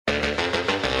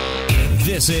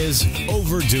This is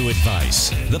Overdue Advice,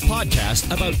 the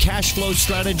podcast about cash flow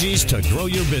strategies to grow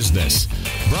your business.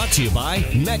 Brought to you by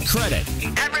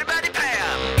MetCredit. Everybody pay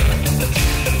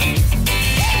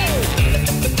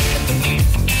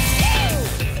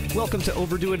 'em! Welcome to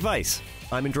Overdue Advice.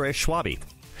 I'm Andreas Schwabe.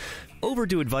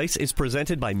 Overdue Advice is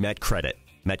presented by MetCredit.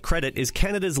 MetCredit is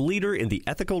Canada's leader in the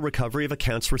ethical recovery of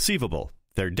accounts receivable.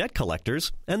 They're debt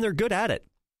collectors, and they're good at it.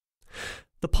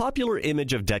 The popular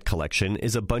image of debt collection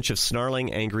is a bunch of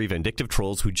snarling, angry, vindictive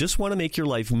trolls who just want to make your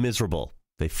life miserable.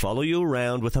 They follow you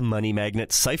around with a money magnet,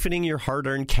 siphoning your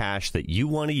hard-earned cash that you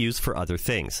want to use for other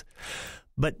things.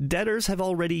 But debtors have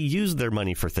already used their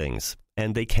money for things,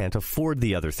 and they can't afford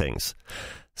the other things.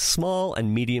 Small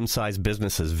and medium-sized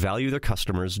businesses value their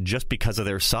customers just because of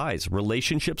their size.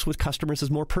 Relationships with customers is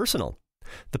more personal.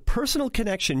 The personal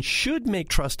connection should make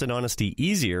trust and honesty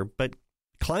easier, but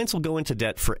clients will go into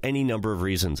debt for any number of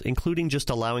reasons, including just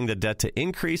allowing the debt to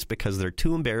increase because they're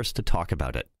too embarrassed to talk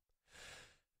about it.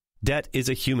 Debt is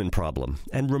a human problem,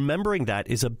 and remembering that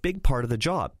is a big part of the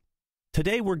job.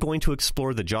 Today, we're going to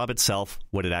explore the job itself,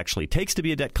 what it actually takes to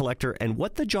be a debt collector, and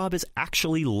what the job is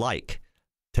actually like.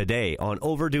 Today on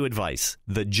Overdue Advice,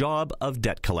 the job of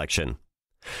debt collection.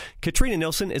 Katrina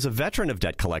Nilsen is a veteran of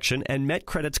debt collection and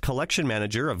MetCredit's Collection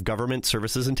Manager of Government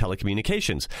Services and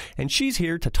Telecommunications, and she's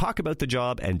here to talk about the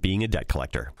job and being a debt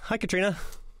collector. Hi, Katrina.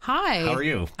 Hi. How are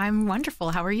you? I'm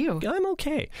wonderful. How are you? I'm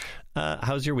okay.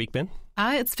 How's your week been?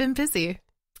 It's been busy.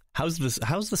 How's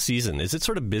the season? Is it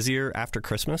sort of busier after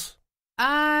Christmas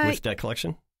with debt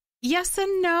collection? Yes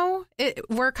and no.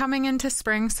 We're coming into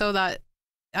spring, so that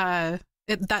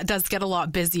that does get a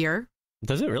lot busier.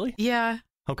 Does it really? Yeah.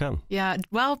 How come? Yeah.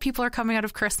 Well, people are coming out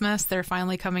of Christmas. They're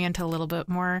finally coming into a little bit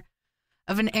more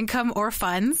of an income or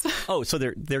funds. Oh, so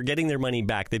they're getting their money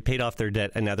back. They paid off their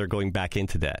debt, and now they're going back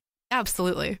into debt.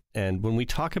 Absolutely. And when we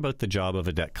talk about the job of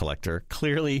a debt collector,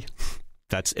 clearly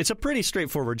it's a pretty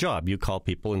straightforward job. You call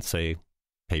people and say,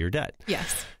 pay your debt.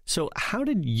 Yes. So how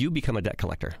did you become a debt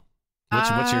collector?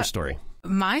 What's your story?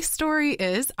 My story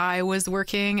is I was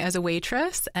working as a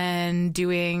waitress and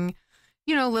doing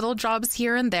little jobs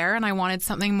here and there, and I wanted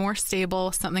something more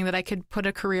stable, something that I could put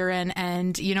a career in,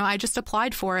 and I just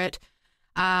applied for it,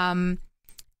 and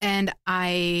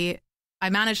I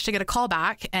managed to get a call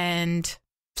back, and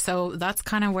so that's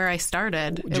kind of where I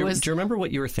started. Do you remember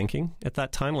what you were thinking at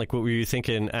that time? Like, what were you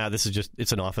thinking?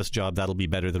 It's an office job, that'll be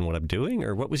better than what I'm doing,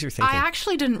 or what was your thinking? I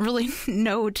actually didn't really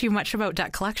know too much about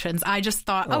debt collections. I just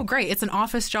thought, oh great, it's an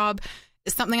office job,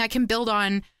 it's something I can build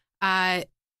on. I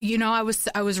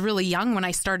was really young when I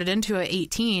started into it,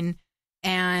 18,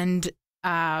 and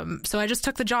so I just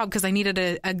took the job because I needed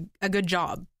a good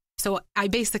job. So I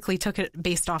basically took it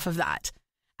based off of that,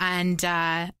 and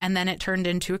then it turned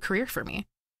into a career for me.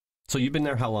 So you've been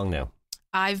there how long now?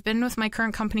 I've been with my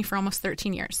current company for almost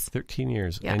 13 years. 13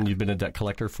 years, yeah. And you've been a debt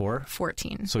collector for?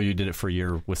 14. So you did it for a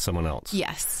year with someone else?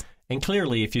 Yes. And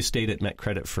clearly, if you stayed at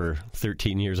MetCredit for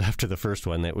 13 years after the first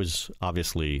one, that was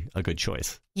obviously a good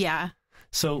choice. Yeah.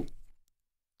 So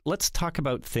let's talk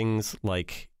about things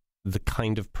like the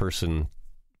kind of person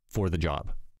for the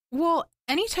job. Well,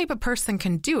 any type of person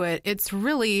can do it. It's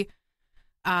really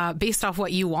based off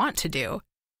what you want to do.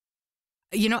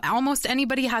 Almost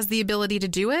anybody has the ability to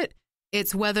do it.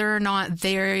 It's whether or not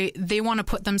they want to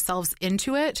put themselves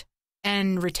into it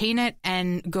and retain it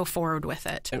and go forward with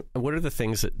it. And what are the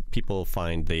things that people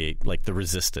find the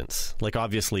resistance? Like,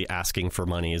 obviously asking for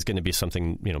money is going to be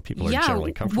something, people are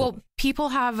generally comfortable with. Well, people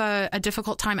have a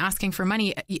difficult time asking for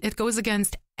money. It goes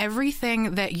against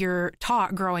everything that you're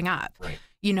taught growing up. Right.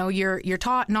 You're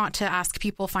taught not to ask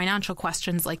people financial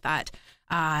questions like that,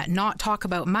 not talk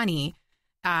about money.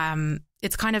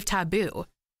 It's kind of taboo.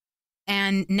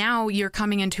 And now you're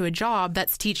coming into a job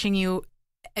that's teaching you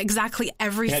exactly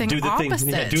everything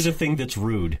opposite. Do the thing that's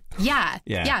rude. Yeah.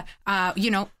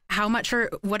 How much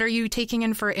what are you taking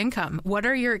in for income? What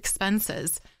are your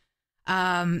expenses?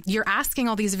 You're asking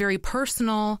all these very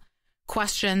personal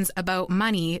questions about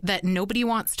money that nobody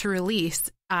wants to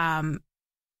release.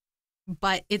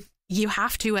 But you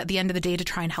have to at the end of the day to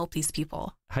try and help these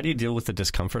people. How do you deal with the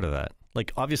discomfort of that?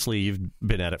 Like, obviously you've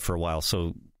been at it for a while,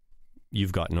 so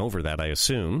you've gotten over that, I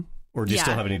assume. Or do you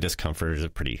still have any discomfort? Or is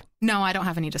it pretty... No, I don't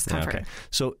have any discomfort. Okay.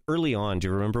 So early on, do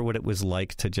you remember what it was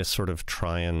like to just sort of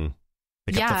try and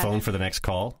pick up the phone for the next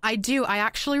call? I do. I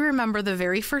actually remember the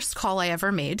very first call I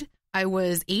ever made. I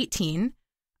was 18.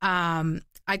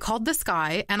 I called this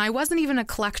guy, and I wasn't even a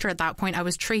collector at that point. I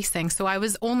was tracing, so I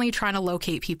was only trying to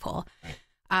locate people. Right.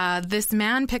 This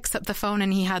man picks up the phone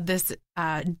and he had this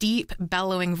deep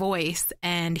bellowing voice,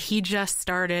 and he just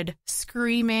started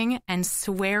screaming and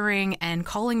swearing and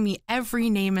calling me every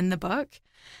name in the book.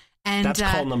 And that's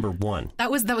call number one.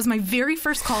 That was my very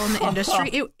first call in the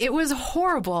industry. It was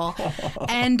horrible.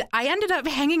 And I ended up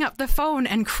hanging up the phone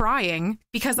and crying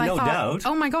because I thought,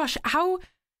 oh my gosh, how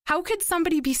could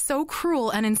somebody be so cruel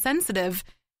and insensitive?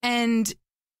 And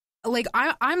like,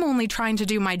 I'm only trying to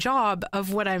do my job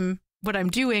of what I'm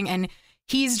doing, and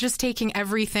he's just taking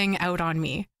everything out on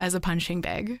me as a punching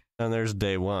bag. And there's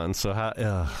day one.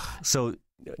 So so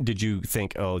did you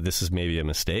think, oh, this is maybe a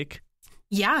mistake?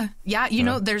 Yeah. You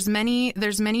know, there's many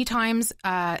times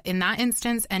in that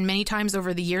instance, and many times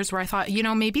over the years where I thought, you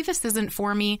know, maybe this isn't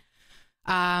for me.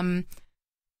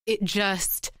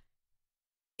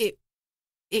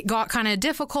 It got kind of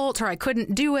difficult, or I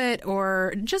couldn't do it,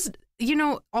 or just, you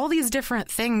know, all these different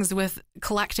things with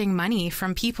collecting money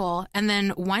from people. And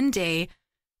then one day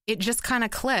it just kind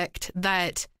of clicked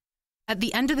that at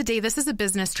the end of the day, this is a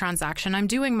business transaction. I'm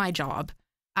doing my job.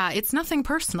 It's nothing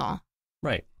personal.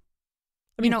 Right.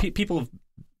 I mean, people have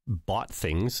bought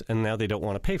things and now they don't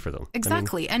want to pay for them.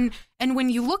 Exactly. I mean, and when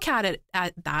you look at it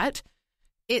at that,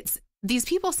 it's these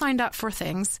people signed up for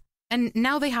things and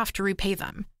now they have to repay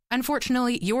them.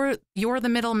 Unfortunately, you're the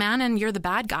middleman and you're the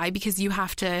bad guy because you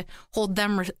have to hold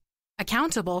them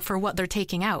accountable for what they're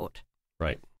taking out.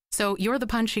 Right. So you're the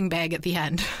punching bag at the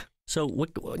end. So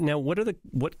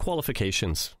what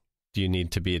qualifications do you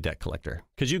need to be a debt collector?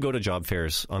 Because you go to job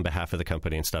fairs on behalf of the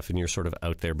company and stuff, and you're sort of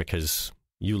out there because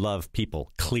you love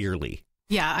people, clearly.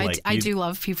 Yeah, I do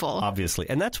love people. Obviously.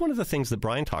 And that's one of the things that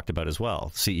Brian talked about as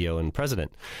well, CEO and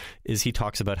president, is he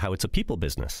talks about how it's a people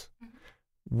business,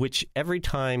 which every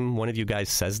time one of you guys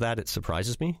says that, it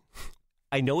surprises me.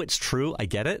 I know it's true. I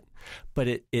get it. But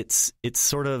it's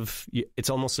sort of, it's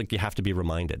almost like you have to be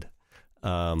reminded.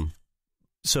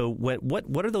 So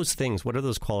what are those things? What are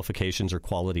those qualifications or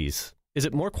qualities? Is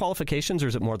it more qualifications or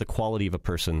is it more the quality of a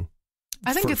person?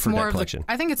 I think it's more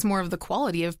of the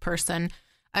quality of person.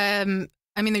 I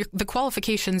mean, the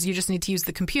qualifications, you just need to use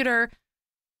the computer,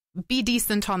 be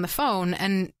decent on the phone,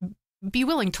 and be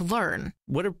willing to learn.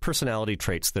 What are personality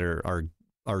traits that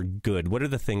are good? What are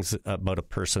the things about a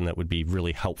person that would be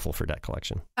really helpful for debt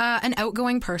collection? An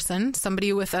outgoing person,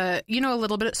 somebody with a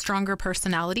little bit stronger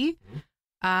personality,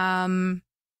 have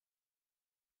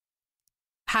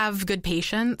good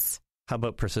patience. How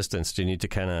about persistence? Do you need to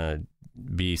kind of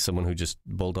be someone who just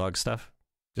bulldog stuff?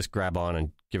 Just grab on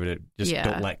and give it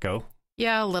don't let go?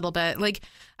 Yeah, a little bit. Like,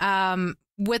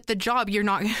 with the job,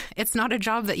 it's not a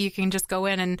job that you can just go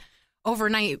in and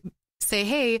overnight say,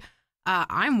 hey,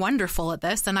 I'm wonderful at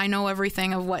this and I know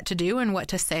everything of what to do and what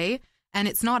to say. And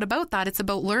it's not about that. It's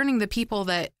about learning the people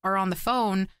that are on the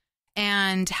phone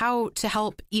and how to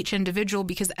help each individual,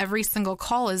 because every single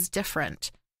call is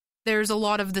different. There's a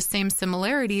lot of the same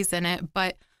similarities in it,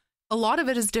 but a lot of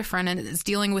it is different, and it's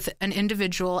dealing with an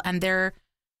individual and their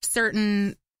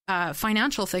certain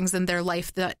financial things in their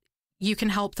life that you can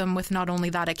help them with, not only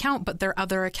that account, but their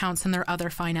other accounts and their other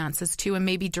finances too, and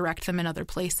maybe direct them in other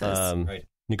places. Right.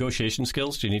 Negotiation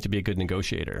skills? Do you need to be a good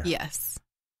negotiator? Yes.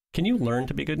 Can you learn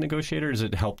to be a good negotiator? Or does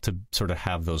it help to sort of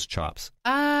have those chops?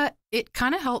 It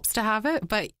kind of helps to have it,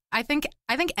 but I think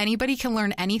anybody can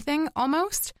learn anything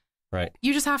almost. Right.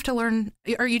 You just have to learn,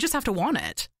 or you just have to want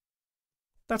it.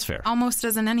 That's fair. Almost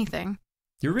as in anything.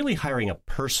 You're really hiring a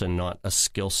person, not a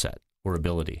skill set or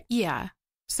ability. Yeah.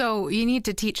 So you need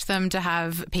to teach them to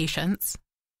have patience,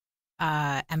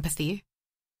 empathy.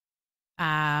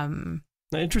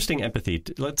 Interesting empathy.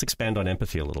 Let's expand on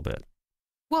empathy a little bit.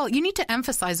 Well, you need to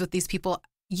emphasize with these people,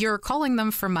 you're calling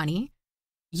them for money,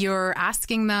 you're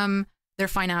asking them their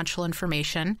financial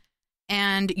information,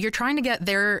 and you're trying to get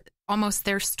their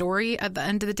story at the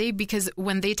end of the day, because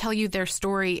when they tell you their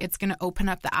story, it's going to open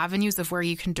up the avenues of where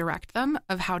you can direct them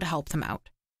of how to help them out,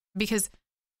 because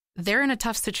they're in a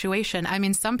tough situation. I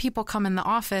mean, some people come in the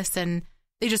office and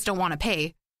they just don't want to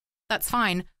pay. That's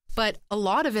fine. But a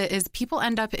lot of it is people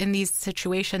end up in these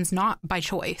situations not by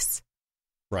choice.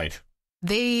 Right.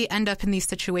 They end up in these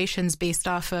situations based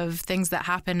off of things that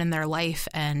happen in their life,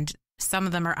 and some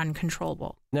of them are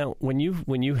uncontrollable. Now, when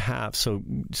you have, so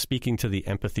speaking to the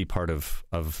empathy part of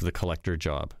the collector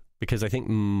job, because I think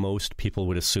most people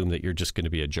would assume that you're just going to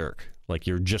be a jerk, like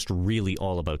you're just really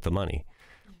all about the money.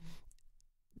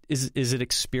 Is it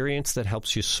experience that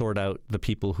helps you sort out the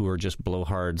people who are just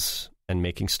blowhards and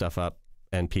making stuff up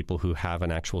and people who have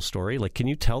an actual story? Like, can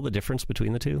you tell the difference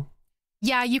between the two?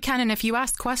 Yeah, you can. And if you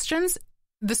ask questions,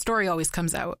 the story always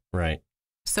comes out. Right.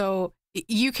 So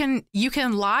you can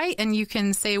lie and you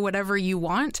can say whatever you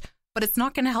want, but it's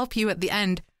not going to help you at the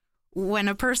end. When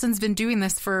a person's been doing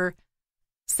this for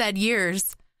said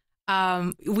years,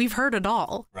 we've heard it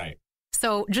all. Right.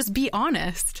 So just be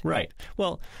honest. Right.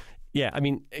 Well, Yeah, I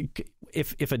mean,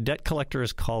 if a debt collector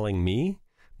is calling me,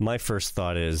 my first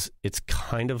thought is it's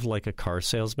kind of like a car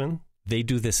salesman. They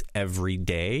do this every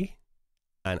day,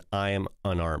 and I am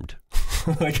unarmed.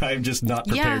 Like, I'm just not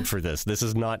prepared for this. This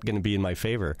is not going to be in my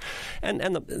favor.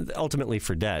 And ultimately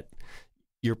for debt,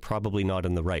 you're probably not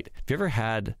in the right. Have you ever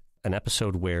had an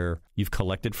episode where you've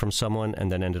collected from someone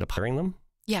and then ended up hiring them?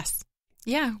 Yes.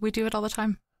 Yeah, we do it all the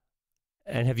time.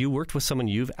 And have you worked with someone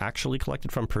you've actually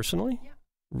collected from personally? Yeah.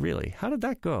 Really? How did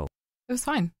that go? It was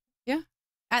fine. Yeah.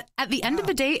 At the end of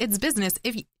the day, it's business.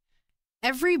 If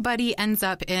everybody ends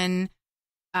up in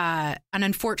an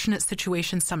unfortunate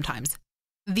situation sometimes.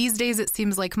 These days, it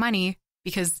seems like money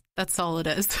because that's all it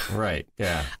is. Right.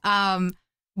 Yeah.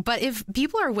 But if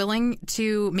people are willing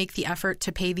to make the effort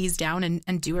to pay these down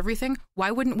and do everything,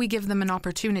 why wouldn't we give them an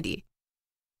opportunity?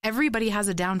 Everybody has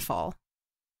a downfall,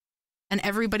 and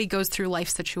everybody goes through life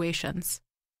situations.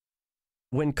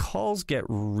 When calls get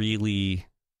really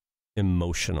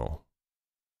emotional,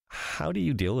 how do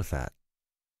you deal with that?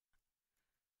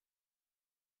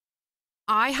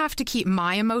 I have to keep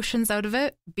my emotions out of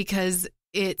it because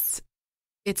it's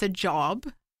a job.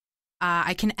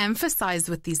 I can emphasize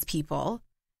with these people,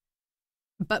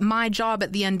 but my job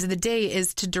at the end of the day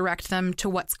is to direct them to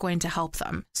what's going to help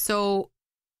them. So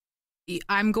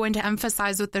I'm going to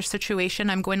emphasize with their situation.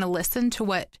 I'm going to listen to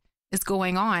what is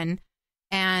going on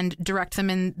and direct them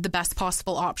in the best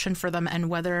possible option for them. And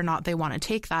whether or not they want to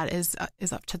take that is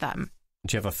up to them.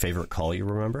 Do you have a favorite call you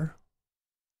remember?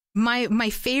 My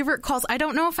favorite calls, I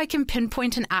don't know if I can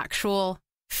pinpoint an actual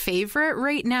favorite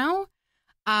right now,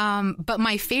 but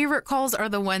my favorite calls are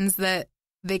the ones that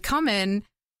they come in,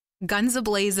 guns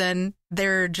a-blazing.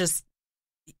 They're just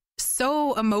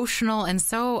so emotional and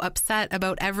so upset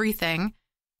about everything.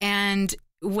 And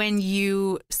when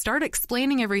you start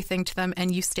explaining everything to them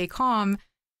and you stay calm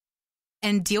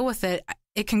and deal with it,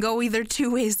 it can go either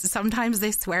two ways. Sometimes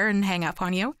they swear and hang up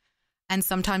on you, and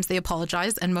sometimes they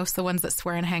apologize. And most of the ones that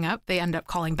swear and hang up, they end up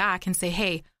calling back and say,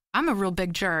 "Hey, I'm a real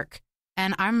big jerk,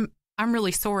 and I'm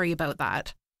really sorry about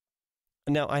that."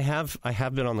 Now, I have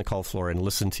been on the call floor and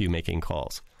listened to you making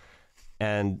calls,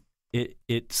 and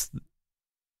it's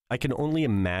I can only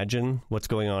imagine what's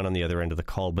going on the other end of the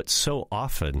call, but so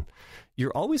often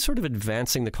you're always sort of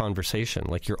advancing the conversation.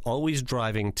 Like, you're always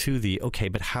driving to okay,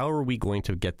 but how are we going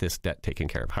to get this debt taken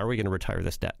care of? How are we going to retire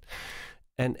this debt?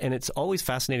 And it's always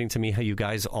fascinating to me how you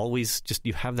guys always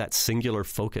you have that singular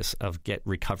focus of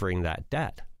recovering that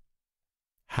debt.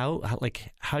 How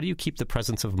do you keep the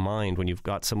presence of mind when you've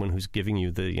got someone who's giving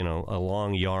you a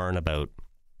long yarn about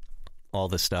all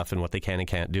this stuff and what they can and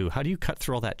can't do? How do you cut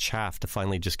through all that chaff to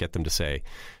finally just get them to say,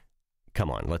 "Come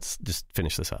on, let's just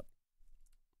finish this up"?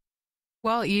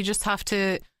 Well,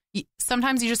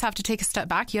 sometimes you just have to take a step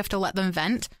back. You have to let them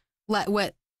vent, let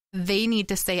what they need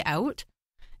to say out.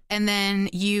 And then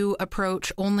you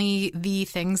approach only the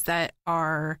things that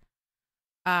are,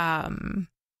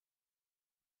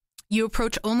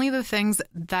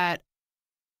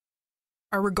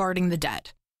 regarding the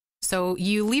debt. So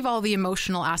you leave all the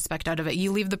emotional aspect out of it.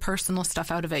 You leave the personal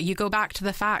stuff out of it. You go back to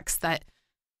the facts that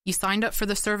you signed up for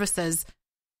the services.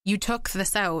 You took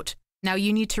this out. Now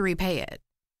you need to repay it.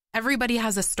 Everybody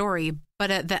has a story, but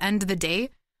at the end of the day,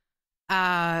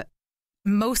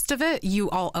 most of it, you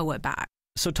all owe it back.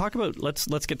 So talk about, let's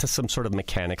get to some sort of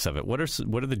mechanics of it. What are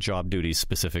the job duties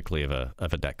specifically of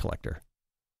a debt collector?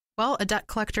 Well, a debt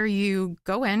collector, you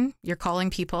go in, you're calling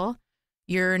people,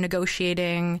 you're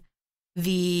negotiating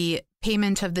the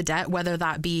payment of the debt, whether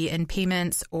that be in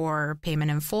payments or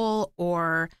payment in full,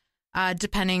 or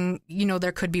depending,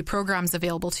 there could be programs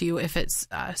available to you if it's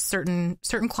certain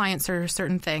clients or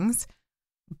certain things.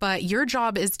 But your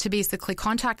job is to basically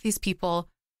contact these people,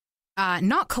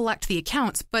 not collect the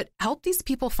accounts, but help these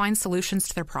people find solutions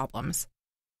to their problems.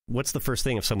 What's the first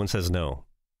thing if someone says no?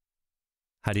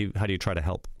 How do you try to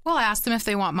help? Well, I ask them if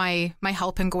they want my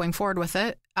help in going forward with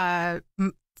it.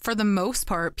 For the most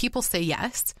part, people say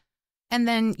yes. And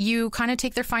then you kind of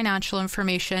take their financial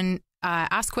information,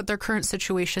 ask what their current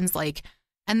situation's like,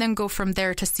 and then go from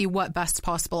there to see what best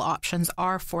possible options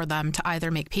are for them to either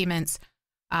make payments,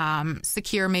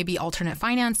 secure maybe alternate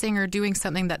financing, or doing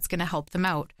something that's going to help them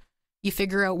out. You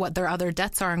figure out what their other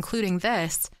debts are, including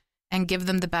this, and give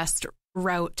them the best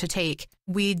route to take.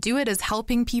 We do it as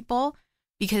helping people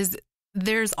because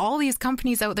there's all these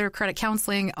companies out there, credit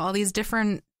counseling, all these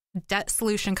different debt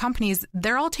solution companies.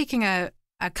 They're all taking a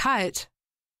cut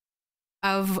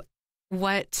of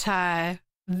what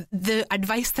the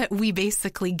advice that we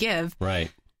basically give.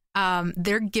 Right.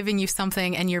 They're giving you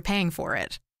something and you're paying for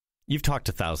it. You've talked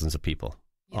to thousands of people.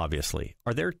 obviously.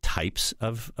 Are there types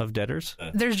of debtors?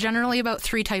 There's generally about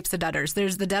 3 types of debtors.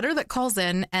 There's the debtor that calls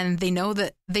in and they know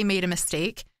that they made a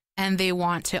mistake and they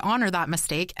want to honor that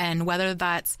mistake. And whether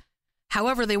that's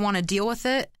however they want to deal with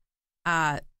it,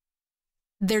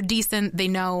 they're decent, they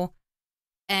know,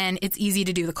 and it's easy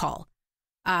to do the call.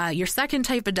 Your second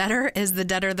type of debtor is the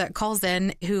debtor that calls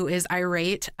in who is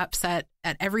irate, upset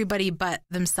at everybody but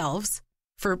themselves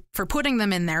for putting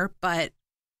them in there, but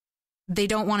they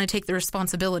don't want to take the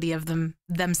responsibility of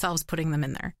themselves putting them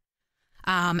in there.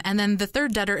 And then the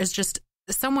third debtor is just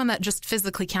someone that just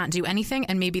physically can't do anything,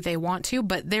 and maybe they want to,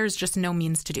 but there's just no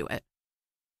means to do it.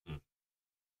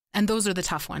 And those are the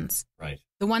tough ones. Right.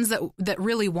 The ones that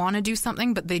really want to do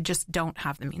something, but they just don't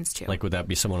have the means to. Like, would that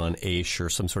be someone on AISH or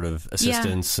some sort of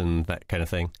assistance and that kind of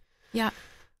thing? Yeah.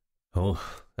 Oh,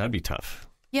 that'd be tough.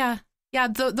 Yeah. Yeah.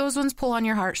 Those ones pull on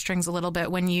your heartstrings a little bit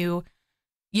when you're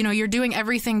doing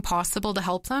everything possible to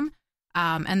help them.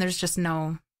 And there's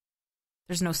no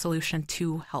solution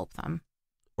to help them.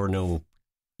 Or no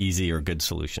easy or good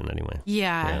solution anyway.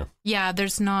 Yeah.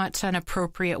 There's not an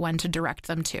appropriate one to direct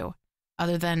them to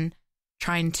other than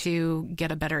trying to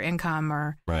get a better income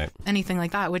or anything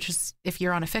like that, which is, if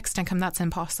you're on a fixed income, that's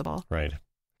impossible. Right.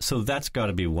 So that's got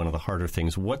to be one of the harder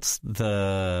things. What's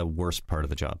the worst part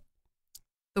of the job?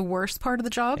 The worst part of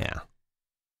the job? Yeah.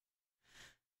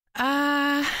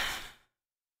 I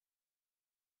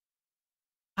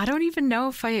don't even know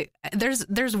if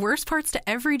there's worse parts to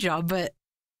every job, but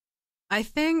I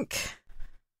think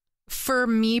for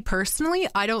me personally,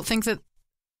 I don't think that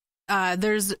I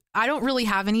don't really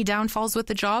have any downfalls with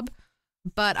the job,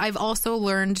 but I've also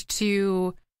learned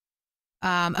to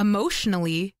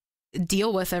emotionally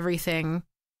deal with everything.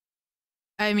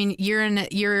 I mean, you're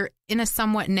in a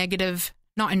somewhat negative,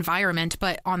 not environment,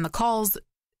 but on the calls,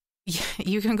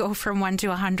 you can go from 1 to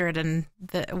 100 and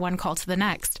the one call to the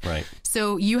next. Right.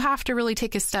 So you have to really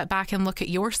take a step back and look at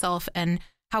yourself and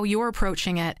how you're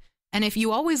approaching it. And if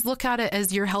you always look at it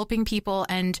as you're helping people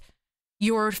and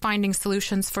you're finding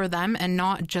solutions for them and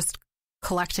not just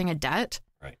collecting a debt,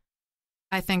 right,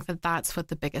 I think that that's what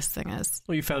the biggest thing is.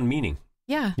 Well, you found meaning.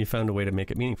 Yeah. You found a way to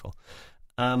make it meaningful.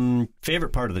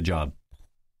 Favorite part of the job?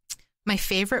 My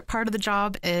favorite part of the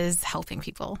job is helping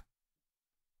people.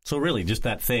 So really just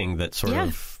that thing that sort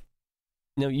of,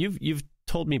 you've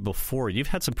told me before, you've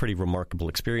had some pretty remarkable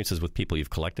experiences with people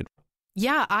you've collected.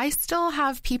 Yeah, I still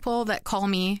have people that call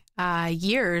me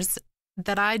years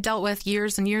that I dealt with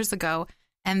years and years ago,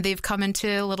 and they've come into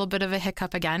a little bit of a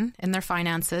hiccup again in their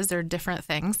finances or different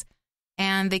things.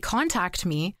 And they contact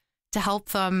me to help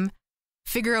them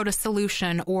figure out a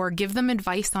solution or give them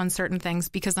advice on certain things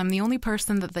because I'm the only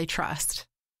person that they trust.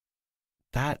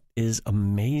 That is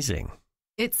amazing.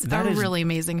 It's a really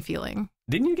amazing feeling.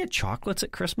 Didn't you get chocolates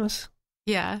at Christmas?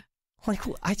 Yeah. Like,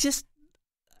 I just,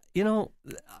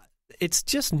 it's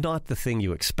just not the thing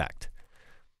you expect.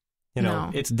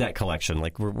 No. It's debt collection.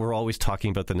 Like, we're always talking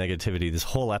about the negativity. This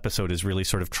whole episode is really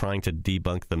sort of trying to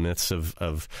debunk the myths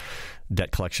of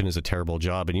debt collection is a terrible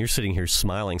job. And you're sitting here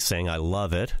smiling, saying, I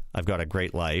love it. I've got a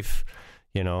great life.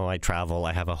 I travel.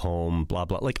 I have a home, blah,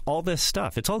 blah. Like, all this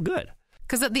stuff. It's all good.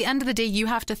 Because at the end of the day, you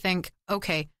have to think,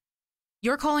 okay,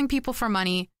 you're calling people for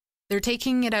money. They're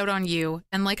taking it out on you.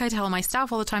 And like I tell my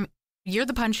staff all the time, you're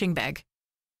the punching bag.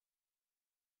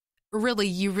 Really,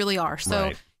 you really are.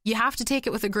 So you have to take it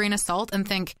with a grain of salt and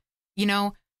think,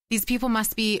 these people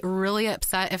must be really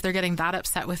upset if they're getting that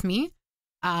upset with me.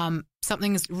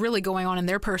 Something's really going on in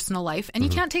their personal life. And you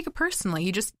can't take it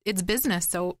personally. It's business.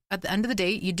 So at the end of the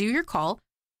day, you do your call.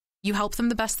 You help them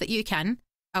the best that you can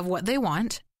of what they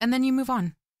want. And then you move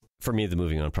on. For me, the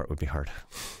moving on part would be hard.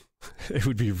 It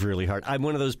would be really hard. I'm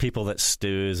one of those people that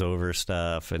stews over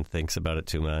stuff and thinks about it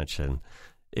too much. And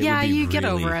you get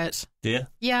over it. Yeah?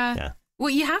 Yeah. Well,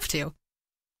 you have to.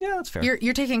 Yeah, that's fair.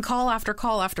 You're taking call after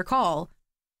call after call,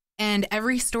 and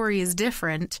every story is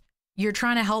different. You're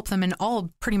trying to help them in all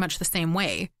pretty much the same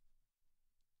way.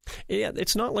 Yeah,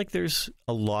 it's not like there's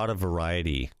a lot of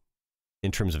variety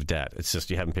in terms of debt. It's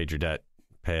just you haven't paid your debt,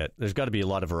 pay it. There's got to be a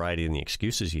lot of variety in the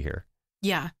excuses you hear.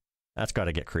 Yeah. That's got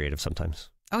to get creative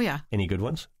sometimes. Oh, yeah. Any good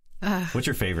ones? What's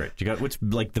your favorite? What's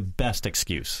like the best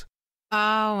excuse?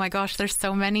 Oh, my gosh. There's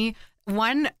so many.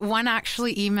 One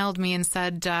actually emailed me and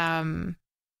said,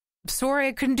 sorry,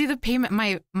 I couldn't do the payment.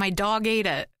 My dog ate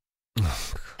it.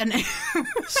 And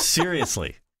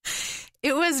seriously?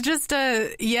 It was just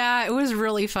it was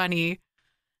really funny.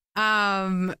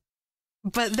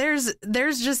 But there's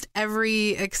just every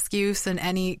excuse and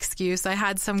any excuse. I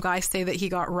had some guy say that he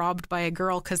got robbed by a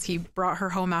girl because he brought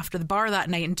her home after the bar that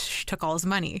night and she took all his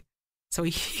money. So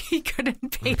he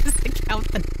couldn't pay his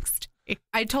account the next day.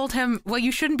 I told him, well,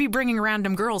 you shouldn't be bringing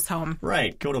random girls home.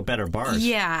 Right. Go to better bars.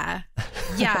 Yeah.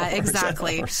 Yeah,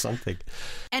 exactly. Or something.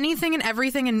 Anything and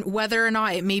everything, and whether or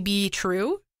not it may be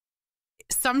true.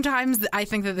 Sometimes I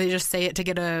think that they just say it to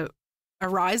get a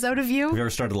rise out of you. Have you ever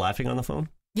started laughing on the phone?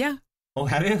 Yeah. Oh,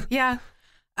 have you? Yeah.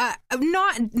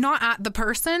 Not at the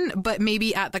person, but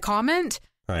maybe at the comment.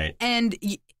 Right. And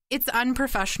it's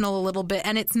unprofessional a little bit,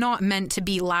 and it's not meant to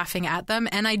be laughing at them.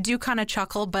 And I do kind of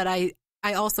chuckle, but I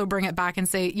also bring it back and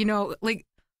say, like,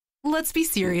 let's be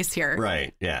serious here.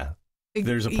 Right. Yeah.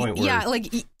 There's a point where... Yeah,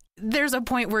 like, there's a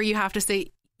point where you have to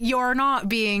say, you're not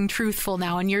being truthful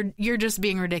now, and you're just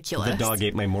being ridiculous. The dog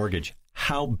ate my mortgage.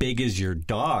 How big is your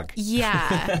dog?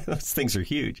 Yeah. Those things are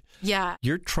huge. Yeah.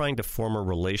 You're trying to form a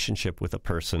relationship with a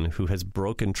person who has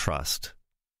broken trust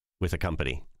with a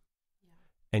company.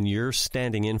 And you're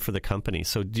standing in for the company.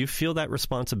 So do you feel that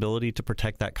responsibility to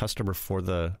protect that customer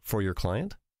for your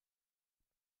client?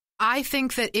 I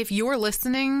think that if you're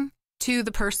listening to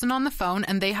the person on the phone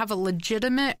and they have a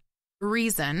legitimate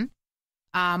reason,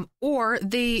 or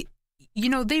they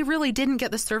really didn't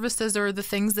get the services or the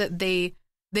things that they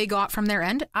got from their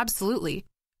end, absolutely.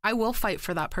 I will fight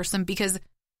for that person, because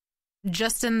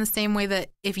just in the same way that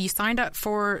if you signed up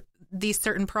for these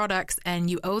certain products and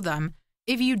you owe them,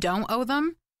 if you don't owe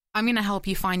them, I'm going to help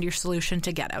you find your solution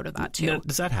to get out of that too. Now,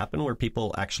 does that happen where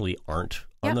people actually aren't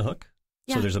on the hook?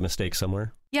 Yeah. So there's a mistake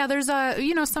somewhere? Yeah, there's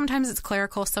sometimes it's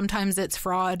clerical, sometimes it's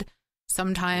fraud,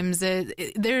 sometimes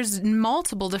there's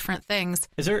multiple different things.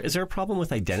 Is there a problem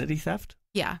with identity theft?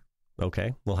 Yeah.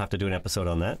 Okay, we'll have to do an episode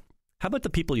on that. How about the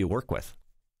people you work with?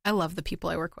 I love the people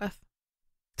I work with.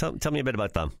 Tell me a bit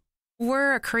about them.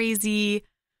 We're a crazy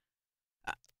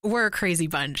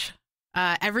bunch.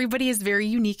 Everybody is very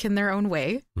unique in their own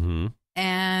way. Mm-hmm.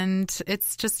 And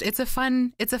it's a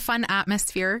fun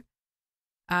atmosphere.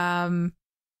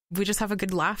 We just have a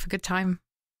good laugh, a good time.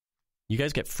 You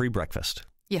guys get free breakfast.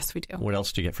 Yes, we do. What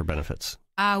else do you get for benefits?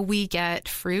 We get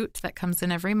fruit that comes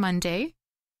in every Monday.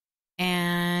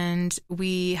 And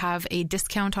we have a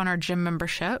discount on our gym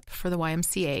membership for the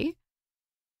YMCA.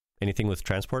 Anything with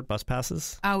transport, bus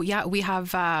passes? Oh, yeah. We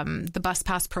have the bus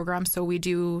pass program. So we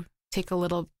do take a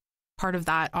little part of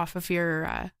that off of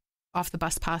your off the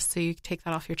bus pass. So you take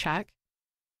that off your check.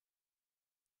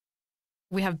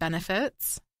 We have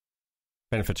benefits.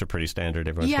 Benefits are pretty standard.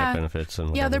 Everyone's got benefits.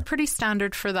 And yeah, they're pretty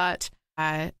standard for that.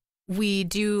 We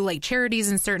do like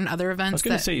charities and certain other events. I was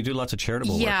going to say you do lots of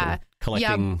charitable work.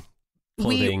 Collecting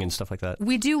clothing and stuff like that.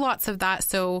 We do lots of that.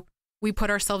 So we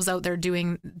put ourselves out there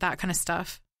doing that kind of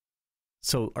stuff.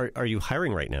 So are you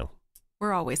hiring right now?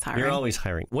 We're always hiring. You're always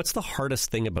hiring. What's the hardest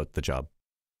thing about the job?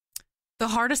 The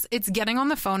hardest, it's getting on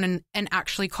the phone and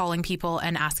actually calling people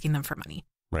and asking them for money.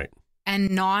 Right.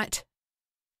 And not,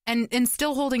 and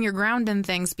still holding your ground in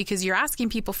things, because you're asking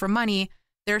people for money.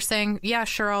 They're saying, yeah,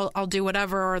 sure, I'll do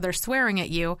whatever, or they're swearing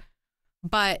at you,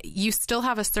 but you still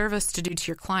have a service to do to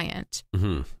your client.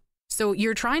 Mm-hmm. So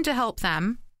you're trying to help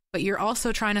them, but you're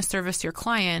also trying to service your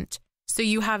client. So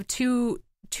you have two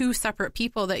separate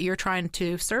people that you're trying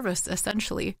to service,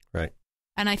 essentially. Right.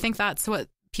 And I think that's what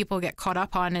people get caught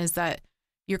up on, is that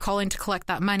you're calling to collect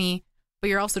that money, but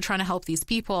you're also trying to help these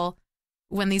people.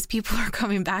 When these people are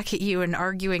coming back at you and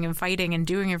arguing and fighting and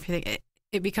doing everything,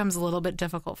 it becomes a little bit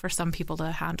difficult for some people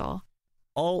to handle.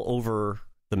 All over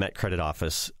the MetCredit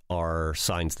office are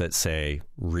signs that say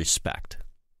respect.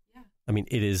 Yeah. I mean,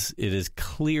 it is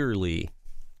clearly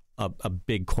a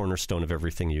big cornerstone of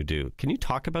everything you do. Can you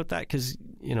talk about that? Because,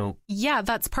 Yeah,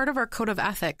 that's part of our code of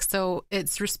ethics. So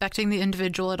it's respecting the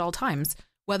individual at all times,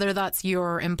 whether that's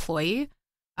your employee,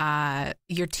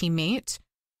 your teammate,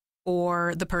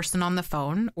 or the person on the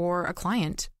phone, or a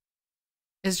client.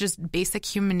 It's just basic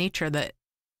human nature that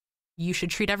you should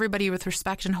treat everybody with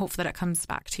respect and hope that it comes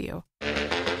back to you.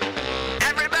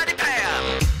 Everybody pay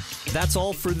up! That's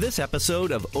all for this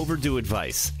episode of Overdue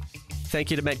Advice.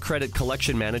 Thank you to MetCredit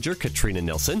Collection Manager Katrina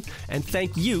Nilsen, and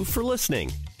thank you for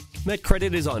listening.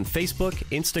 MetCredit is on Facebook,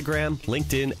 Instagram,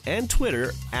 LinkedIn, and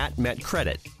Twitter at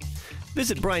MetCredit.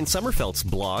 Visit Brian Sommerfeld's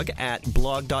blog at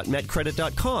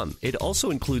blog.metcredit.com. It also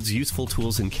includes useful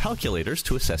tools and calculators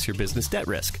to assess your business debt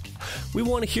risk. We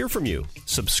want to hear from you.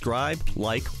 Subscribe,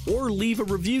 like, or leave a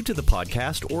review to the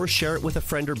podcast, or share it with a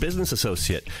friend or business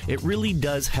associate. It really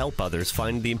does help others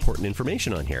find the important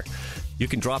information on here. You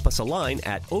can drop us a line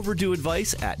at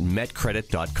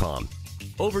overdueadvice@metcredit.com.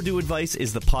 Overdue Advice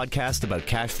is the podcast about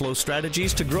cash flow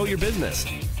strategies to grow your business.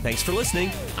 Thanks for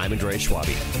listening. I'm Andrea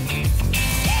Schwabi.